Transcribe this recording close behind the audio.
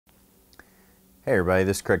Hey everybody,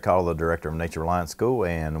 this is Craig Cottle, the Director of Nature Reliance School,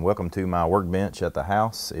 and welcome to my workbench at the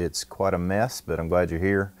house. It's quite a mess, but I'm glad you're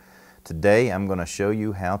here. Today I'm going to show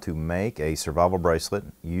you how to make a survival bracelet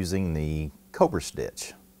using the Cobra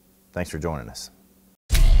stitch. Thanks for joining us.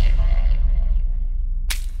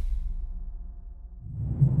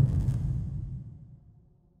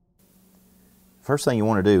 First thing you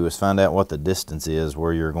want to do is find out what the distance is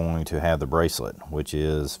where you're going to have the bracelet, which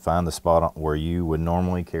is find the spot where you would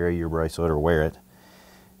normally carry your bracelet or wear it,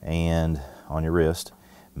 and on your wrist.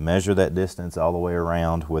 Measure that distance all the way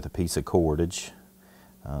around with a piece of cordage.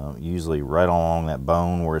 Usually right along that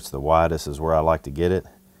bone where it's the widest is where I like to get it.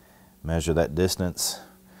 Measure that distance.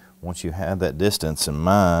 Once you have that distance, and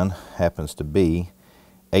mine happens to be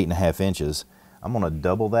 8.5 inches, I'm going to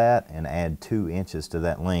double that and add 2 inches to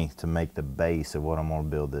that length to make the base of what I'm going to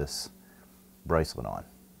build this bracelet on.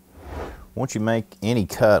 Once you make any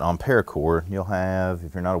cut on paracord, you'll have,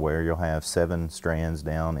 if you're not aware, you'll have 7 strands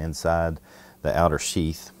down inside the outer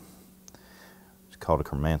sheath. It's called a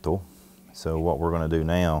combatives. So what we're going to do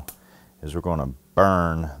now is we're going to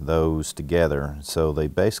burn those together so they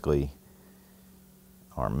basically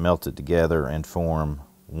are melted together and form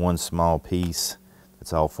one small piece.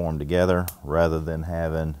 It's all formed together rather than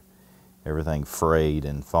having everything frayed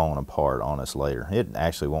and falling apart on us later. It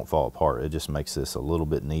actually won't fall apart. It just makes this a little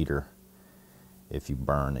bit neater if you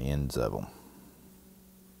burn the ends of them.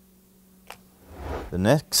 The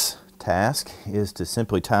next task is to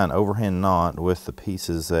simply tie an overhand knot with the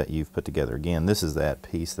pieces that you've put together. Again, this is that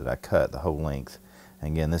piece that I cut the whole length.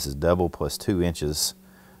 And again, this is double plus 2 inches,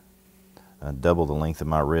 double the length of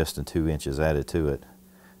my wrist and 2 inches added to it.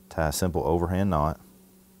 Tie a simple overhand knot.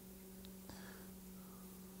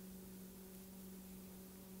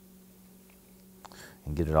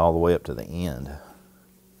 And get it all the way up to the end.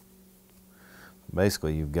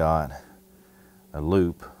 Basically, you've got a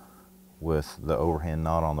loop with the overhand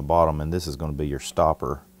knot on the bottom, and this is going to be your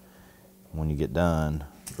stopper when you get done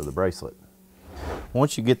for the bracelet.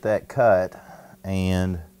 Once you get that cut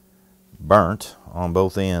and burnt on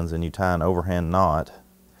both ends and you tie an overhand knot,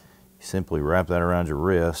 you simply wrap that around your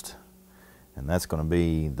wrist, and that's going to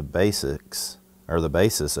be the basics, or the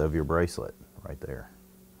basis of your bracelet right there.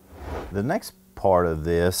 The next part of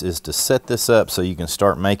this is to set this up so you can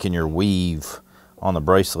start making your weave on the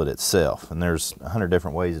bracelet itself, and there's 100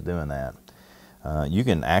 different ways of doing that. You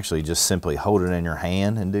can actually just simply hold it in your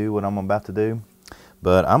hand and do what I'm about to do,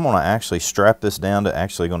 but I'm going to actually strap this down to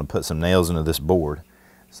actually going to put some nails into this board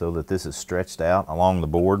so that this is stretched out along the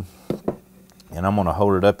board, and I'm going to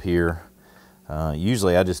hold it up here.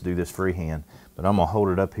 Usually I just do this freehand, but I'm going to hold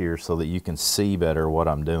it up here so that you can see better what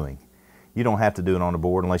I'm doing. You don't have to do it on the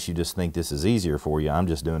board unless you just think this is easier for you. I'm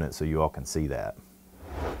just doing it so you all can see that.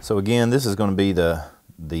 So again, this is going to be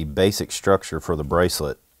the basic structure for the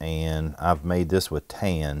bracelet, and I've made this with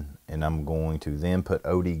tan, and I'm going to then put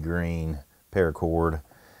OD green paracord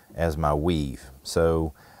as my weave.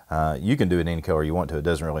 So you can do it any color you want to. It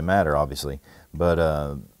doesn't really matter, obviously, but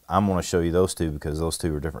I'm going to show you those two because those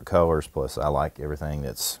two are different colors, plus I like everything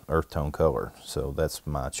that's earth tone color, so that's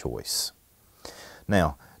my choice.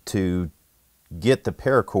 Now, to get the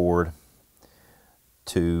paracord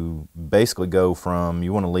to basically go from,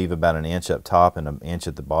 you want to leave about 1 inch up top and 1 inch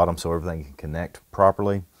at the bottom so everything can connect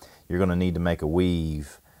properly. You're going to need to make a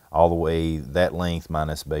weave all the way that length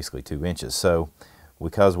minus basically 2 inches. So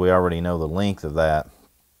because we already know the length of that,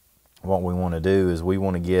 what we want to do is we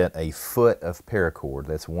want to get a foot of paracord.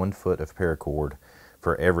 That's 1 foot of paracord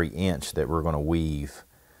for every inch that we're going to weave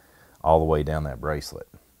all the way down that bracelet.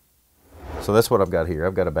 So that's what I've got here.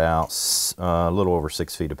 I've got about a little over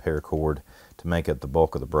 6 feet of paracord to make up the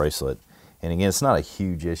bulk of the bracelet. And again, it's not a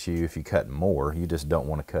huge issue if you cut more. You just don't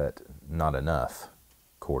want to cut not enough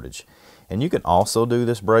cordage. And you can also do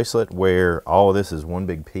this bracelet where all of this is one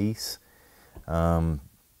big piece.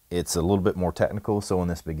 It's a little bit more technical, so in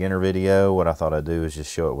this beginner video, what I thought I'd do is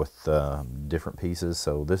just show it with different pieces.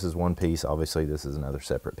 So this is one piece. Obviously, this is another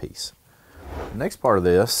separate piece. The next part of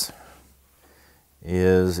this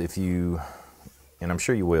is, if you, and I'm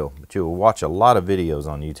sure you will, but you'll watch a lot of videos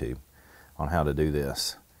on YouTube on how to do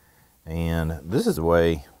this. And this is the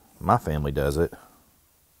way my family does it,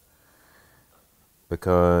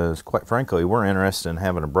 because quite frankly, we're interested in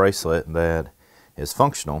having a bracelet that is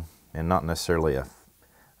functional and not necessarily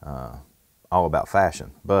all about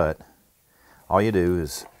fashion. But all you do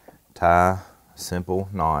is tie a simple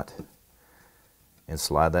knot and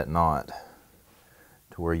slide that knot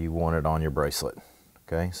to where you want it on your bracelet.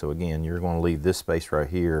 Okay, so again, you're going to leave this space right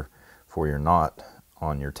here for your knot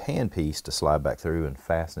on your tan piece to slide back through and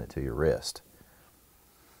fasten it to your wrist.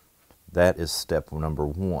 That is step number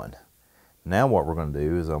 1. Now what we're going to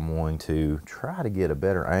do is I'm going to try to get a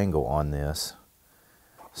better angle on this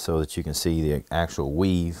so that you can see the actual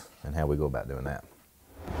weave and how we go about doing that.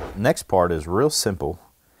 Next part is real simple.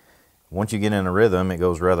 Once you get in a rhythm, it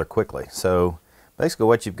goes rather quickly. So basically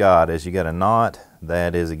what you've got is you got a knot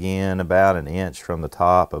that is again about 1 inch from the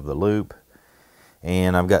top of the loop,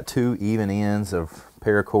 and I've got 2 even ends of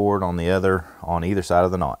paracord on either side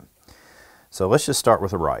of the knot. So let's just start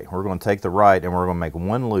with the right. We're going to take the right and we're going to make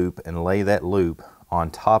 1 loop and lay that loop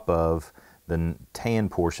on top of the tan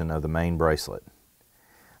portion of the main bracelet.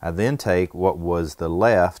 I then take what was the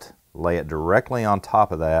left, lay it directly on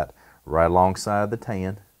top of that, right alongside the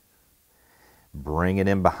tan, bring it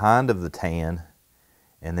in behind of the tan,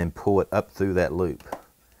 and then pull it up through that loop.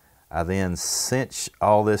 I then cinch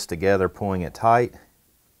all this together, pulling it tight.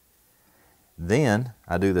 Then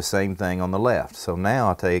I do the same thing on the left. So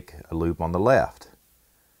now I take a loop on the left.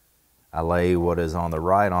 I lay what is on the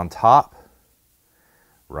right on top,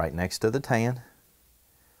 right next to the tan,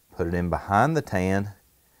 put it in behind the tan,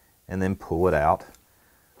 and then pull it out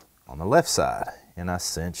on the left side, and I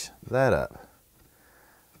cinch that up.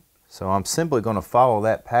 So I'm simply going to follow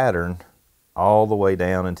that pattern all the way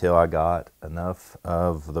down until I got enough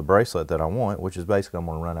of the bracelet that I want, which is basically I'm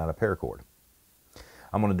going to run out of paracord.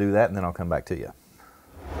 I'm going to do that and then I'll come back to you.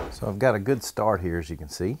 So I've got a good start here, as you can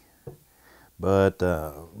see, but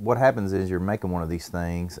what happens is you're making one of these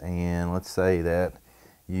things, and let's say that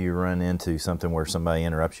you run into something where somebody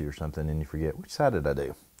interrupts you or something and you forget, which side did I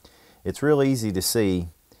do? It's real easy to see.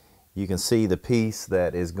 You can see the piece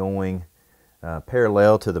that is going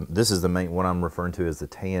parallel to this is the main, what I'm referring to as the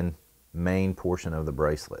tan main portion of the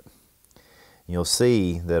bracelet. You'll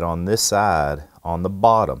see that on this side, on the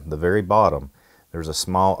bottom, the very bottom, there's a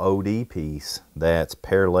small OD piece that's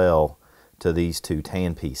parallel to these 2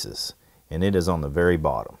 tan pieces, and it is on the very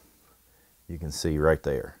bottom. You can see right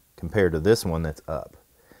there, compared to this one that's up.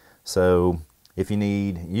 So if you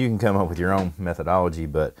need, you can come up with your own methodology,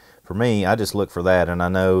 but for me, I just look for that, and I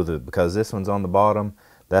know that because this one's on the bottom,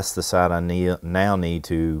 that's the side I now need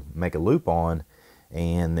to make a loop on,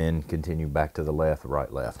 and then continue back to the left,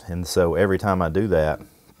 right, left. And so every time I do that,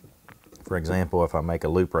 for example, if I make a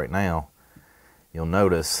loop right now, you'll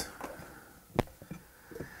notice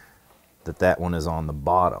that that one is on the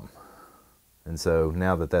bottom. And so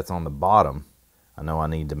now that that's on the bottom, I know I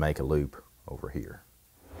need to make a loop over here.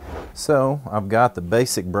 So I've got the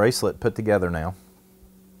basic bracelet put together now.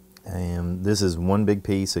 And this is one big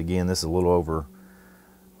piece. Again, this is a little over,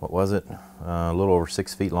 what was it? A little over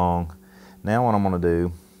 6 feet long. Now what I'm going to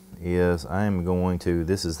do is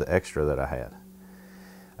this is the extra that I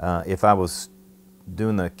had. If I was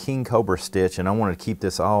doing the king cobra stitch and I wanted to keep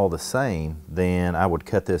this all the same, then I would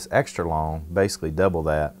cut this extra long, basically double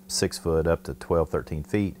that, 6 foot up to 12, 13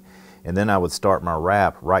 feet, and then I would start my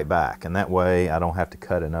wrap right back, and that way I don't have to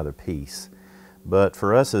cut another piece. But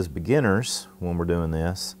for us as beginners, when we're doing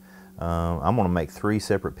this, I'm going to make 3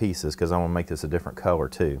 separate pieces because I want to make this a different color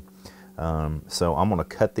too. So I'm going to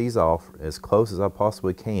cut these off as close as I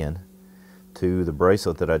possibly can to the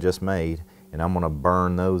bracelet that I just made, and I'm going to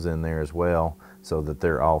burn those in there as well so that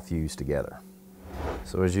they're all fused together.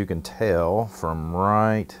 So as you can tell from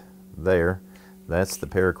right there, that's the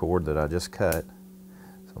paracord that I just cut.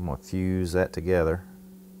 So I'm going to fuse that together,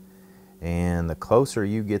 and the closer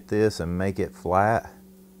you get this and make it flat,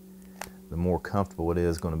 the more comfortable it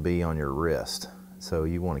is going to be on your wrist. So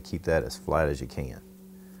you want to keep that as flat as you can.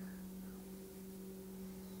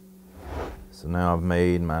 So now I've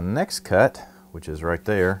made my next cut, which is right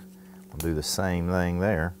there. I'll do the same thing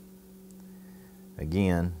there.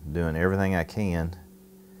 Again, doing everything I can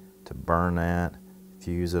to burn that,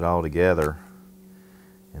 fuse it all together,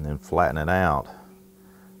 and then flatten it out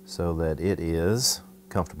so that it is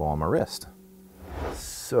comfortable on my wrist.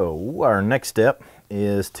 So our next step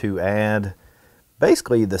is to add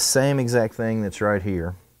basically the same exact thing that's right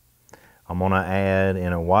here. I'm going to add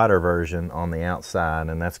in a wider version on the outside,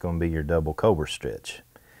 and that's going to be your double cobra stitch.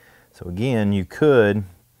 So again, you could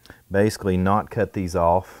basically not cut these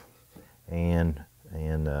off and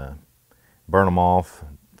burn them off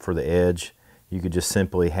for the edge. You could just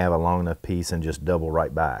simply have a long enough piece and just double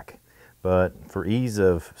right back. But for ease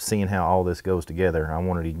of seeing how all this goes together, I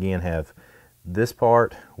wanted to again have this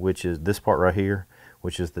part, which is this part right here,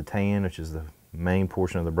 which is the tan, which is the main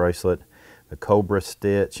portion of the bracelet, the cobra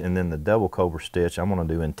stitch, and then the double cobra stitch I'm going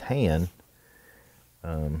to do in tan,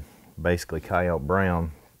 basically coyote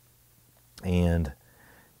brown, and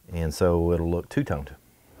so it'll look two-toned.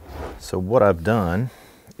 So what I've done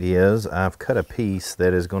is I've cut a piece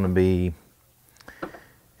that is going to be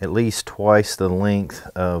at least twice the length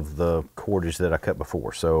of the cordage that I cut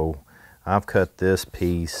before. So I've cut this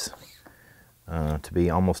piece to be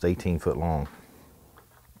almost 18 foot long.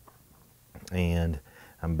 And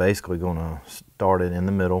I'm basically going to start it in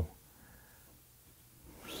the middle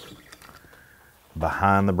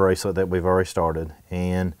behind the bracelet that we've already started.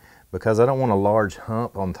 And because I don't want a large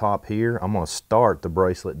hump on top here, I'm going to start the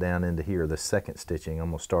bracelet down into here, the second stitching. I'm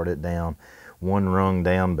going to start it down, one rung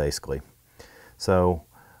down basically. So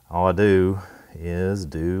all I do is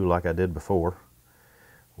do like I did before,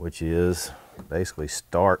 which is basically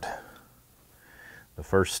start the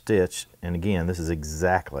first stitch. And again, this is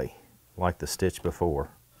exactly like the stitch before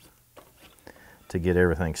to get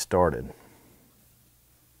everything started.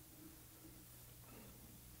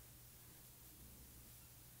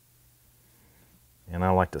 And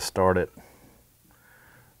I like to start it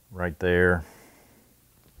right there.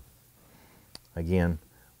 Again,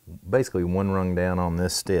 basically one rung down on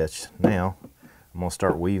this stitch. Now I'm going to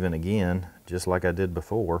start weaving again, just like I did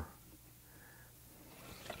before.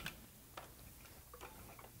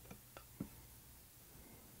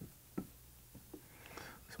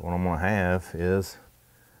 So what I'm going to have is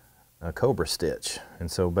a cobra stitch. And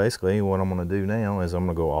so basically what I'm going to do now is I'm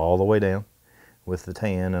going to go all the way down with the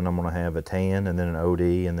tan, and I'm going to have a tan and then an OD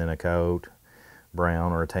and then a coyote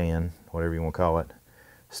brown or a tan, whatever you want to call it,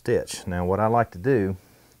 stitch. Now what I like to do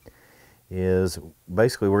is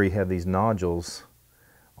basically where you have these nodules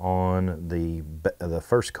on the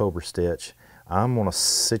first cobra stitch, I'm going to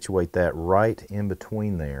situate that right in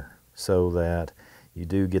between there so that you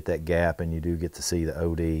do get that gap and you do get to see the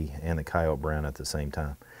OD and the coyote brown at the same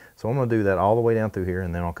time. So I'm going to do that all the way down through here,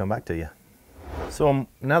 and then I'll come back to you. So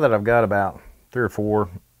now that I've got about 3 or 4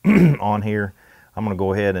 on here, I'm going to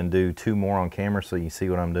go ahead and do 2 more on camera so you see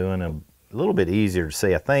what I'm doing. A little bit easier to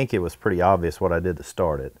see. I think it was pretty obvious what I did to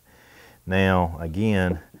start it. Now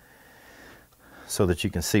again, so that you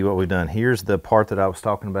can see what we've done, here's the part that I was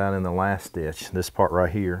talking about in the last stitch, this part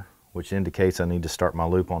right here, which indicates I need to start my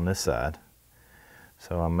loop on this side.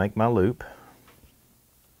 So I make my loop,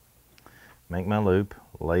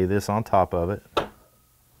 lay this on top of it,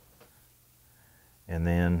 and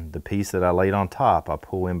then the piece that I laid on top, I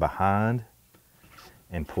pull in behind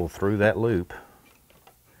and pull through that loop.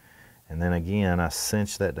 And then again, I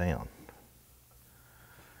cinch that down.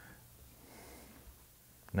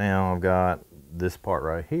 Now I've got this part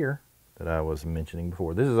right here that I was mentioning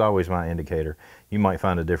before. This is always my indicator. You might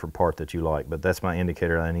find a different part that you like, but that's my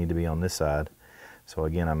indicator that I need to be on this side. So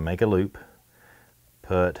again, I make a loop,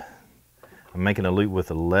 I'm making a loop with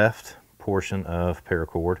the left portion of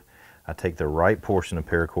paracord. I take the right portion of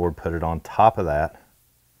paracord, put it on top of that,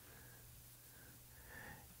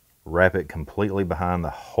 wrap it completely behind the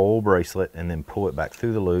whole bracelet, and then pull it back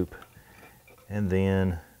through the loop, and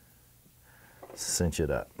then cinch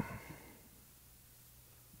it up.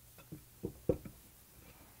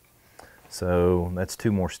 So that's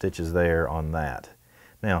 2 more stitches there on that.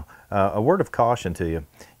 Now, a word of caution to you.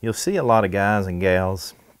 You'll see a lot of guys and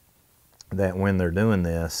gals that when they're doing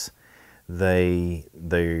this, they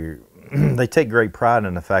take great pride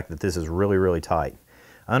in the fact that this is really, really tight.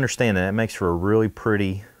 I understand that. It makes for a really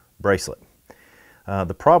pretty bracelet.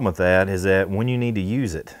 The problem with that is that when you need to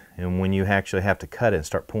use it and when you actually have to cut it and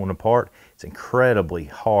start pulling it apart, it's incredibly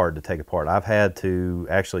hard to take apart. I've had to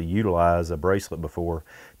actually utilize a bracelet before,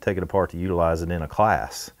 take it apart to utilize it in a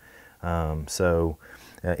class.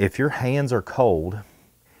 If your hands are cold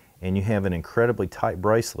and you have an incredibly tight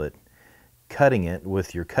bracelet, cutting it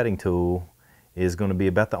with your cutting tool is going to be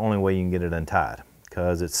about the only way you can get it untied,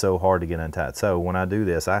 because it's so hard to get untied. So when I do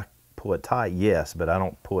this, I pull it tight, yes, but I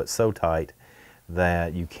don't pull it so tight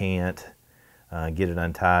that you can't get it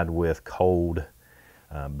untied with cold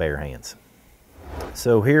bare hands.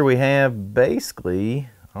 So here we have basically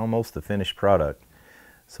almost the finished product.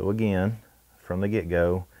 So again, from the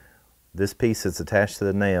get-go, this piece that's attached to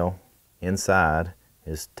the nail inside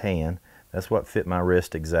is tan. That's what fit my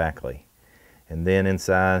wrist exactly. And then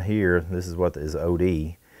inside here, this is what is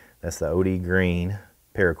OD. That's the OD green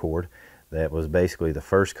paracord. That was basically the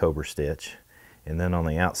first cobra stitch. And then on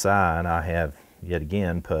the outside, I have yet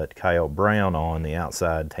again put coyote brown on the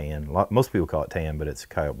outside tan. Most people call it tan, but it's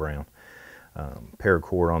coyote brown.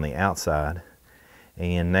 Paracord on the outside.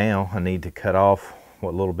 And now I need to cut off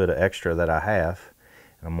what little bit of extra that I have.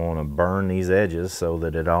 And I'm going to burn these edges so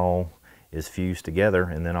that it all is fused together,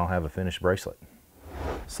 and then I'll have a finished bracelet.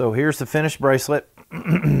 So here's the finished bracelet.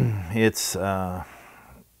 It's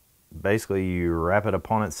basically you wrap it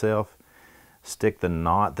upon itself, stick the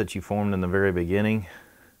knot that you formed in the very beginning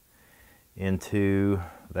into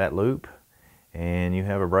that loop, and you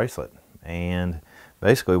have a bracelet. And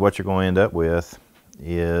basically what you're going to end up with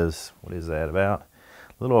is, what is that, about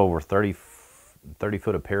a little over 30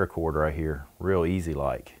 foot of paracord right here, real easy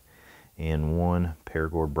like. in one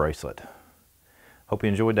paracord bracelet. Hope you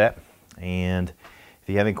enjoyed that. And if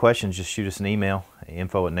you have any questions, just shoot us an email,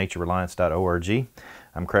 info@naturereliance.org.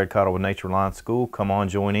 I'm Craig Cottle with Nature Reliance School. Come on,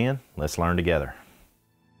 join in. Let's learn together.